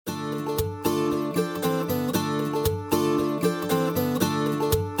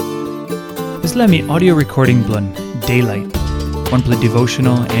Disla mi audio recording blun Daylight. One play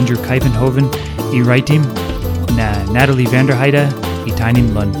devotional Andrew Kuyvenhoven, Ritim, na Natalie Vanderheide,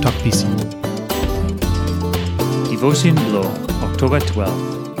 tainim lun tokpisi. Devotion blo October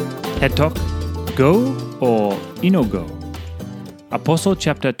 12. Head talk, go or ino go. Aposel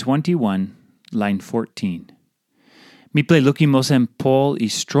chapter 21, line 14. Mipela lukim olsem Pol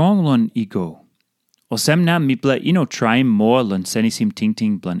strong lun go. Olsem na mipela ino traim more lun senisim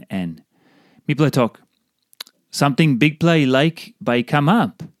tingting blun en. Mipela talk, Samting Bikpela laik by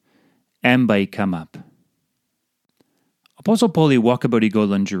kamap, and by kamap. Aposel Pol wokabaut go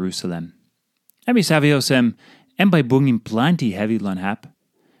lun Jerusalem. Emi saviosem, and by bungim planti hevi lun hap.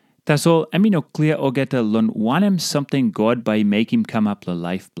 Tasol no klia olgeta lun Wanem something God by mekim kamap la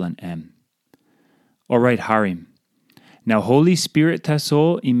life blun em. Orait harim. Nau Holi Spirit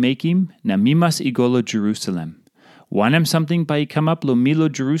Tasol mekim na mimas igolo Jerusalem. Wanem something by kamap lo milo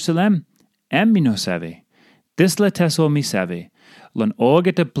Jerusalem, em no save. Dispela Tasol mi save. Lon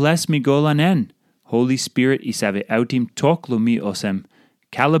olgeta ples mi golan en. Holy Spirit save autim tok lo mi olsem.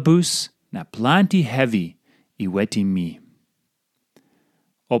 Kalabus na planti hevi wetim mi.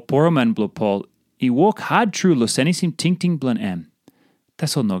 O poroman blo Pol walk hard true lo senisim tingting blun em.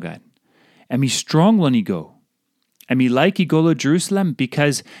 Tasol nogad. Emi strong lon go. Emi laik igolo Jerusalem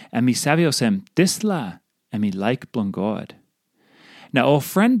because emi saviosem disla emi laik blun God. Now o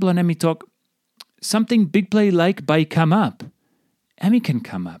friend blun emi talk something Bikpela laik by kamap. Emi can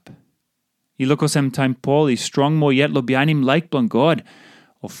come up. Ilokosem time Pol strong mo yet lo bianim laik blun God.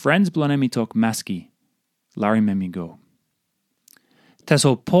 O friends blun emi talk maski. Larim emi go.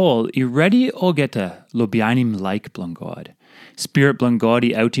 Tasol Pol ready olgeta lo bianim laik blun God. Spirit blun God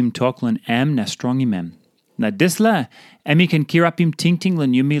autim talk lun em na strong em. Na disla emi can kirapim tingting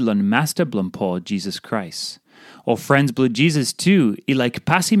lun yumi lun master blun Pol Jisas Krais. O friends blun Jesus too like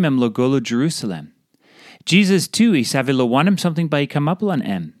passimem lo golo Jerusalem. Jesus too save lo Wanem something by kamap lun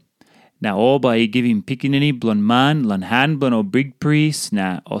em. Na all by giving pikinini blun man lun han blun o big priest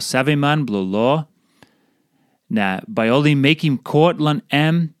na o save man blo law. Na by only mekim court lun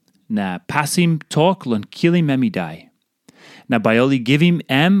em na passim talk lun kilim emi die. Na by only give him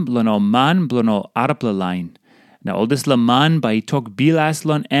em lun o man blun o arapla line. Na all this la man by talk bilas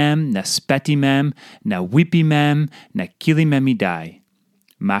lun em na spetim em na whippim em na kilim emi die.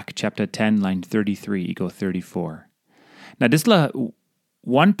 Mark chapter 10 line 33 ego 34. Now this la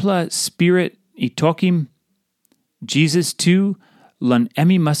one plus spirit talkim Jesus too lun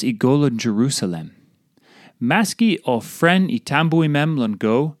emi mas go lun Jerusalem. Maski o friend tambuim em lun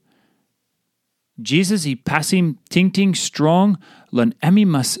go. Jesus passim tingting strong lun emi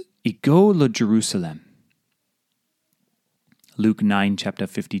mas go lun Jerusalem. Luke 9 chapter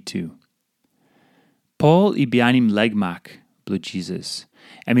 52. Pol bianim legmak blo Jesus.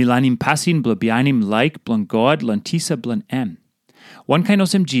 Emi lanim passin blo bianim laik blun God lun tisa blun em. One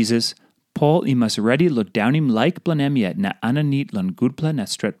kainosem Jesus, Pol mas ready lo downim laik blun em yet na ananit lun gudpla na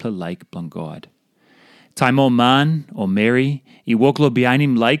stretpla laik blun God. Time o man o Mary, walk lo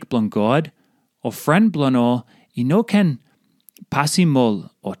bianim laik blun God, o friend blun o, no ken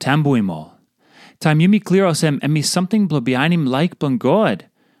passimol o tambuimol. Time yumi clear osem emi something blo bianim laik blun God.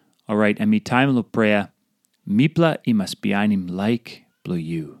 Orait, emi time lo prayer, Mipela mas bianim laik blo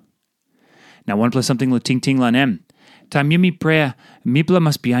you. Now one plus something lo ting ting lan em. Time yumi prayer, Mipela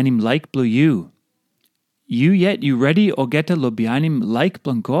mas bianim laik blo you. You yet you ready olgeta lo bianim laik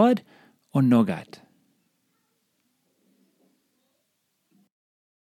blun God or nogat?